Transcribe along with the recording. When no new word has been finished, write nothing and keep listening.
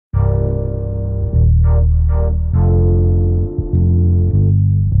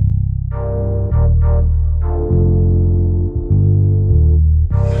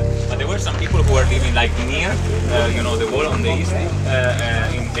like near, you know, the wall on the east,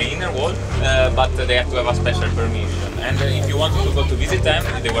 in the inner wall, but they have to have a special permission. And if you wanted to go to visit them,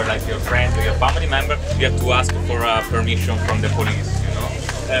 they were like your friends or your family member, you have to ask for permission from the police, you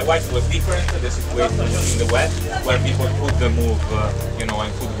know. While it was different, the situation in the west, where people could move, you know,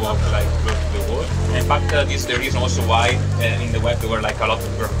 and could walk like close to the wall. In fact, this is the reason also why in the west there were like a lot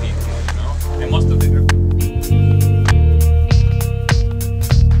of graffiti, you know, and most of the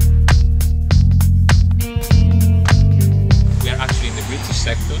we are actually in the British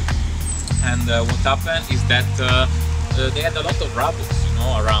sector, and what happened is that they had a lot of rubble, you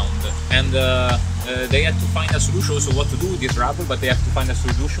know, around, and they had to find a solution also what to do with this rubble, but they have to find a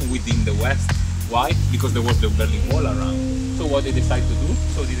solution within the west. Why? Because there was the Berlin Wall around. So what they decided to do?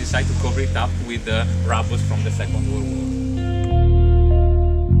 So they decided to cover it up with rubble from the Second World War.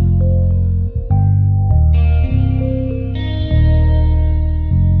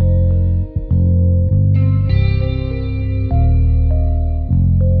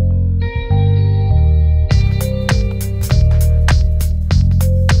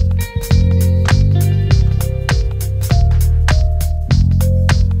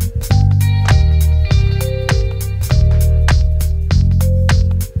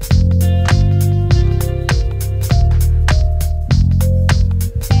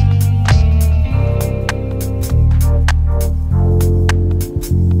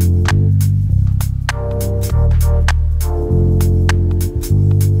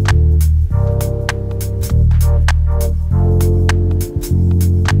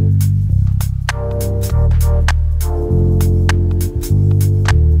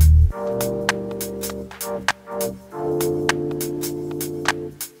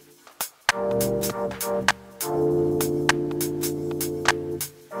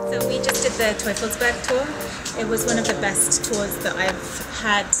 So we just did the Teufelsberg tour. It was one of the best tours that I've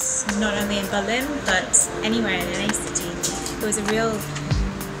had, not only in Berlin, but anywhere in any city. It was a real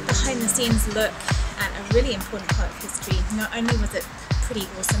behind-the-scenes look at a really important part of history. Not only was it pretty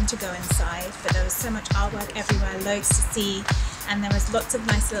awesome to go inside, but there was so much artwork everywhere, loads to see, and there was lots of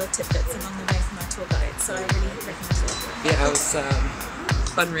nice little tidbits along the way from our tour guide, so I really recommend it. Yeah, it was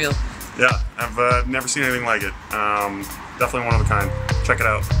unreal. Yeah, I've never seen anything like it. Definitely one of a kind. Check it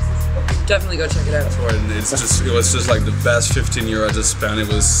out. Definitely go check it out. It was just like the best 15 years I just spent. It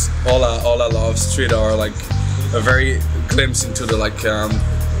was all I love, street art, like a very glimpse into the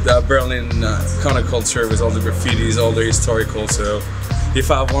the Berlin kind of culture with all the graffitis, all the historical. So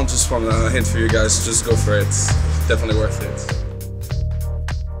if I want just one hint for you guys, just go for it. It's definitely worth it.